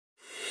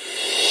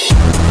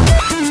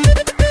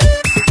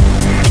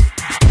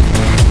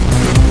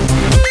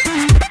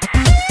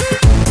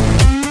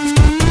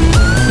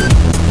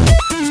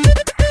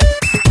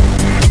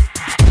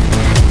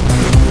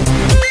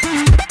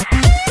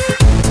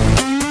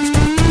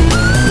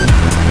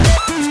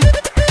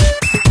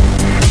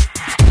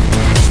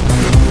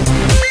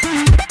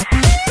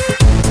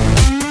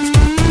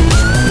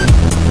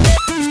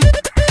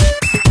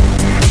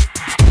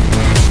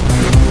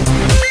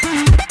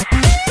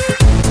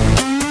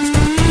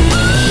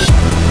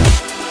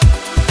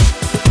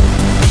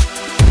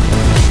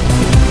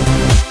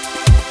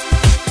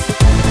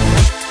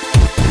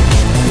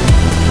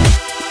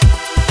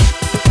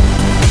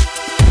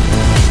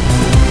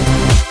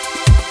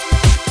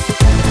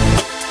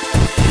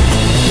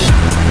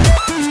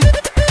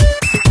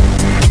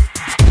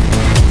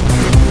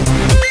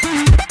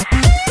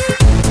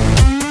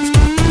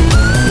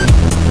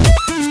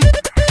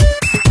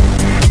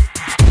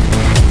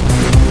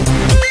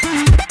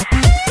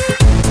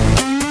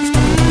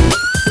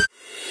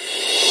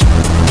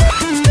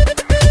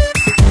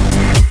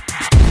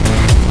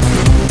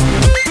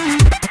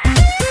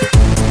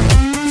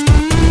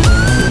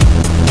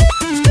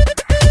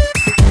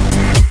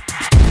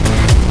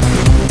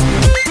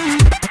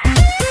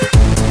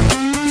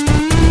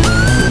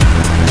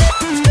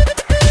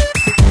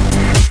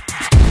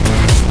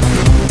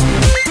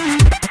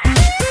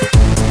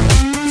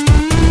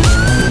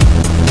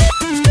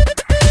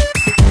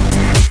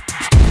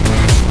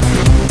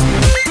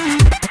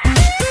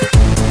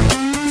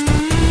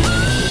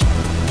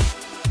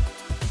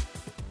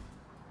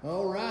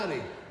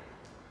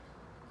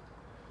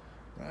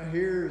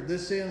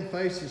this end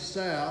faces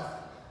south.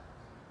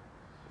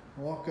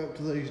 I'll walk up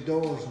to these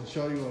doors and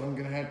show you what I'm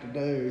gonna have to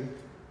do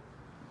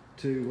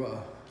to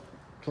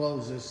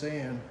close this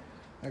in.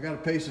 I got a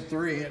piece of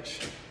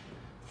 3-inch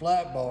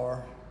flat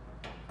bar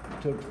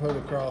to put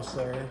across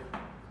there,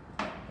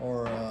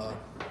 or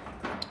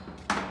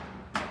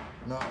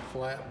not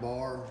flat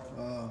bar.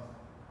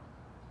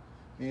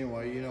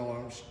 Anyway, you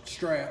know,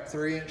 strap,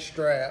 3-inch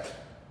strap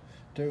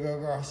to go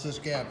across this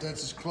gap.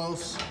 That's as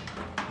close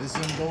as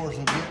them doors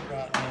will get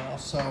right now.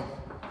 So,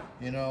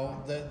 you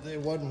know, that it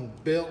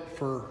wasn't built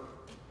for,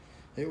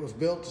 it was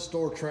built to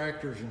store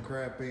tractors and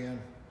crap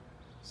in.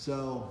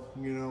 So,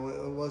 you know,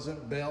 it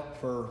wasn't built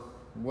for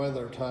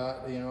weather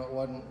tight. You know, it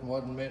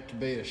wasn't meant to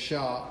be a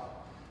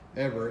shop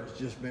ever. It's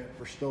just meant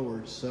for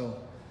storage. So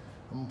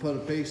I'm gonna put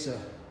a piece of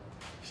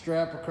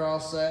strap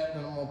across that,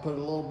 and I'm gonna put a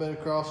little bit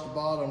across the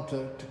bottom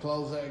to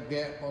close that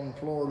gap on the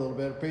floor a little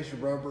bit, a piece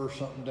of rubber or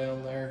something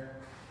down there.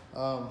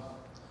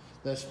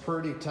 That's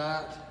pretty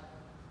tight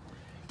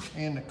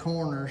in the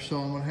corner, so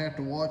I'm gonna have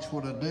to watch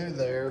what I do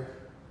there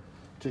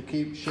to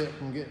keep shit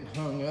from getting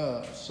hung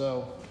up.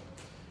 So,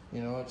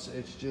 you know, it's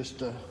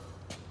just a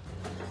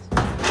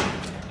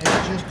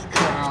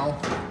trial.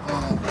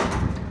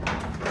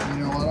 You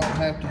know, I don't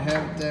have to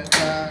have it that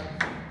tight,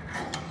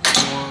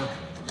 or,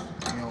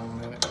 you know, a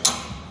minute,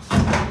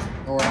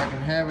 or I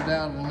can have it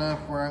out enough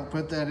where I can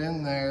put that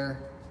in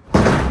there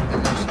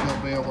and then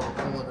still be able to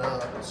pull it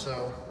up.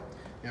 So,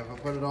 you know, if I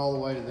put it all the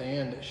way to the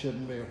end, it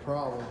shouldn't be a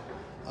problem.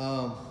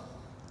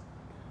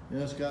 You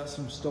know, it's got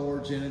some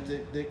storage in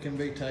it that can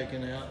be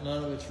taken out.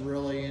 None of it's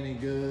really any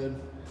good.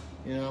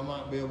 You know, I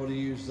might be able to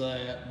use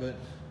that, but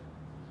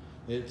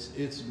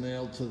it's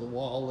nailed to the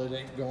wall. It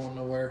ain't going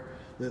nowhere.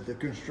 The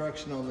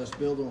construction on this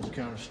building was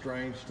kind of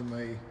strange to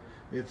me.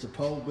 It's a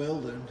pole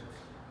building,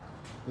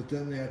 but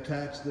then they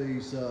attach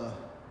these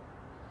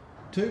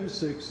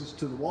 2x6s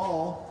to the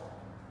wall,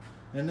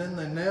 and then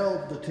they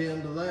nailed the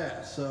 10 to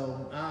that.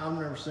 So I've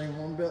never seen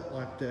one built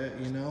like that,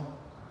 you know.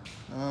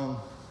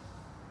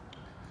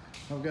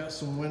 I've got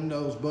some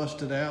windows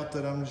busted out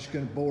that I'm just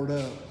gonna board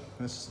up.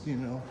 That's, you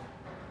know,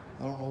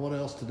 I don't know what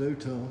else to do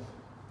to them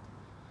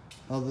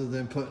other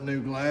than put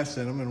new glass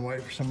in them and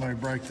wait for somebody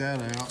to break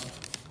that out.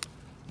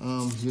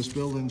 This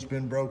building's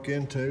been broke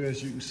into.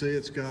 As you can see,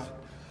 it's got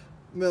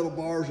metal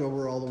bars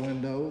over all the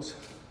windows,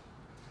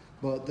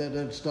 but that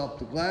doesn't stop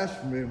the glass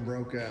from being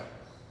broke out.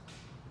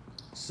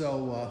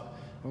 So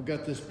I've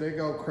got this big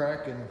old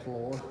crack in the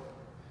floor.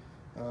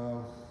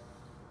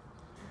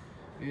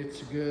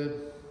 It's a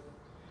good,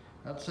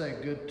 I'd say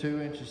a good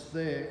 2 inches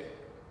thick,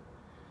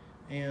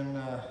 and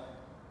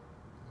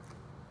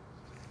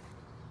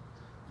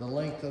the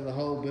length of the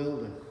whole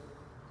building.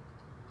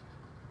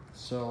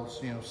 So,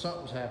 you know,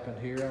 something's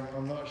happened here.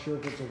 I'm not sure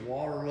if it's a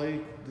water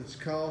leak that's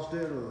caused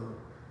it or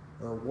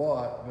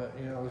what, but,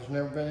 you know, there's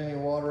never been any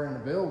water in the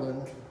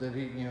building that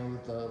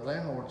that the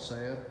landlord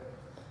said.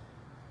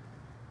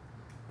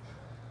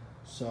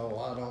 So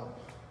I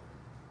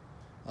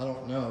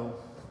don't know.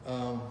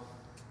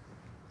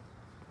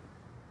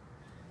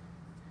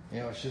 You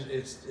know,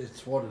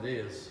 it's what it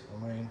is.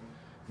 I mean,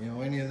 you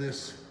know, any of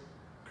this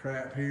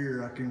crap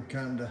here I can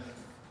kind of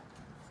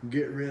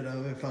get rid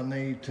of if I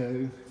need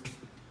to.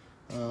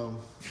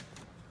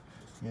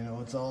 You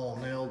know, it's all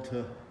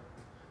nailed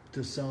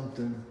to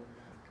something.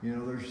 You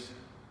know,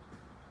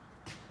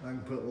 I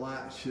can put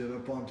light shit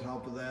up on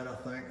top of that. I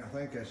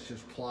think that's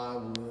just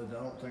plywood.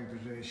 I don't think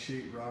there's any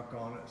sheetrock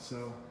on it,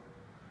 so,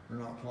 or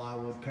not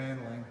plywood,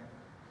 paneling.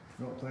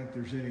 I don't think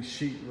there's any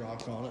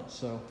sheetrock on it,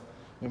 so,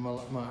 and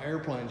my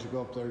airplanes will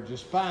go up there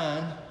just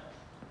fine.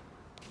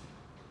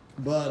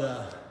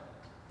 But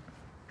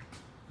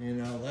you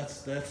know,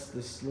 that's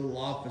this little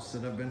office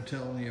that I've been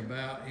telling you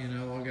about. You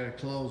know, I gotta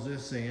close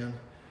this in,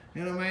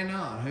 and I may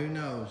not, who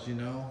knows, you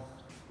know.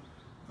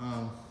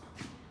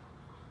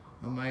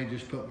 I may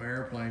just put my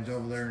airplanes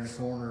over there in the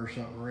corner or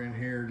something, or in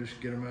here, just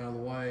get them out of the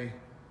way.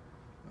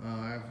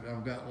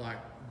 I've got like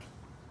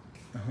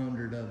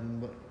 100 of them,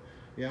 but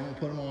yeah, I'm gonna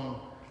put them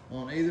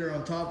on either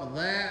on top of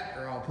that,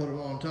 or I'll put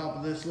them on top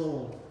of this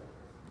little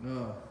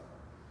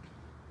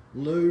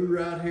loo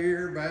right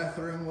here,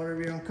 bathroom,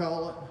 whatever you want to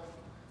call it.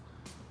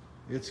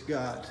 It's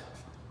got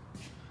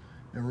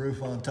a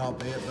roof on top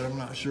of it, but I'm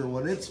not sure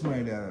what it's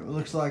made out of. It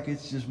looks like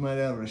it's just made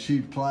out of a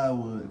sheet of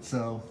plywood,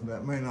 so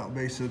that may not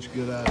be such a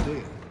good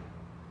idea.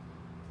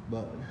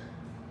 But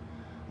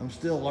I'm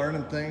still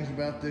learning things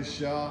about this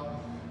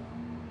shop.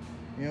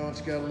 You know,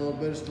 it's got a little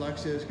bit of, like I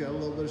said, it's got a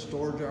little bit of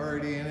storage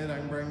already in it. I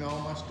can bring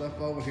all my stuff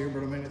over here,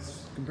 but I mean,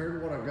 it's compared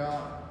to what I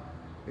got,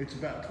 it's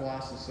about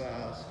twice the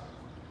size.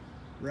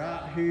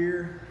 Right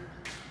here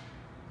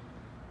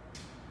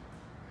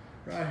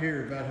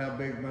is about how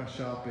big my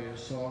shop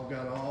is. So I've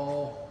got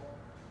all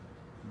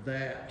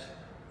that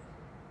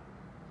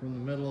from the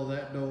middle of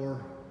that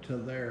door to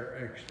there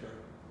extra.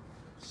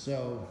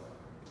 So,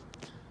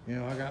 you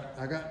know,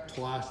 I got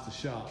twice the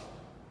shop.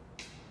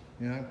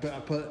 You know, I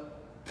put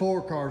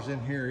 4 cars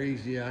in here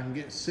easy. I can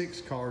get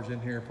 6 cars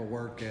in here if I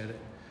work at it.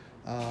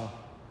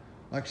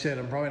 Like I said,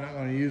 I'm probably not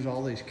going to use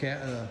all these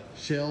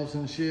shelves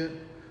and shit.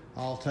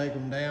 I'll take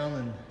them down,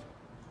 and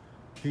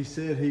he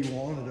said he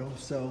wanted them,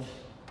 so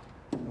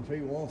if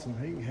he wants them,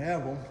 he can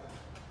have them.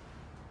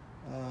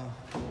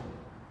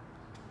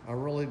 I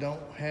really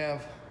don't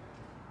have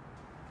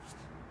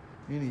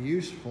any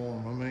use for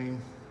them. I mean,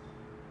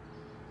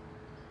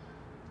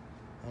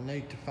 I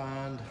need to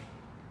find,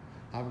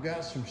 I've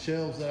got some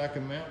shelves that I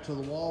can mount to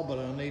the wall, but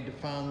I need to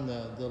find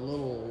the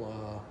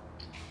little,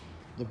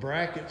 the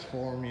brackets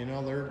for them. You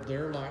know,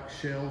 they're like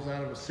shelves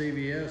out of a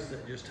CVS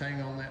that just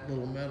hang on that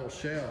little metal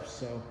shelf.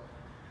 So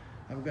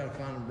I've got to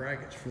find the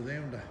brackets for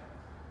them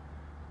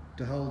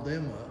to hold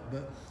them up.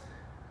 But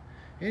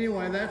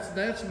anyway,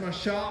 that's my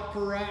shop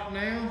for right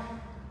now.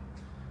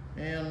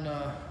 And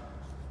I'll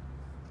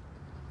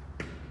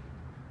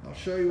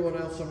show you what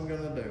else I'm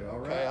gonna do, all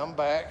right? Okay, I'm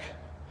back.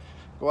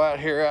 Go out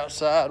here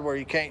outside where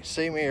you can't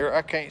see me or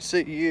I can't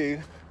see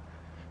you.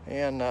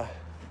 And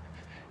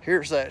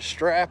here's that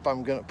strap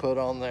I'm gonna put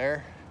on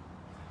there.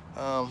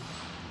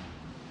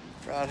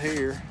 Right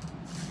here,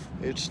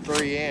 it's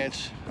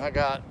 3-inch. I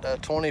got a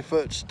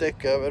 20-foot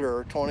stick of it,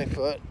 or 20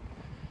 foot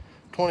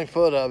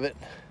of it.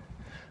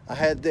 I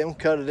had them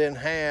cut it in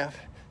half.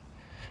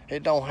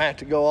 It don't have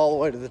to go all the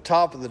way to the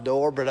top of the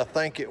door, but I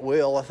think it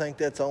will. I think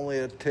that's only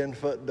a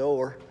 10-foot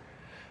door.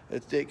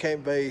 It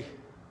can't be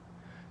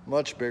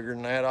much bigger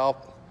than that.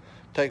 I'll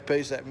take a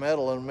piece of that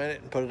metal in a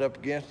minute and put it up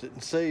against it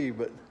and see,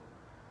 but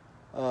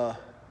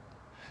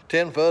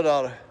 10 foot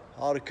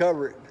ought to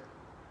cover it.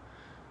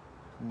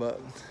 But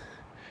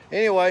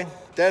anyway,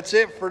 that's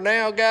it for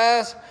now,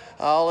 guys.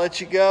 I'll let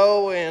you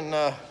go,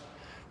 and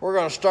we're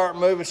gonna start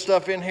moving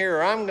stuff in here,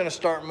 or I'm gonna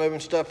start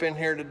moving stuff in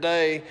here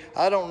today.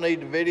 I don't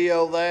need to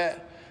video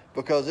that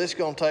because it's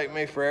gonna take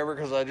me forever,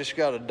 because I just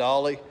got a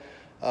dolly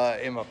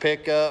in my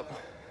pickup.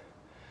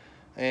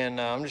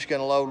 And I'm just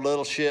gonna load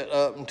little shit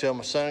up until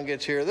my son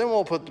gets here. Then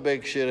we'll put the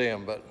big shit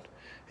in. But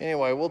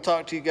anyway, we'll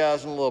talk to you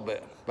guys in a little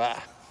bit. Bye.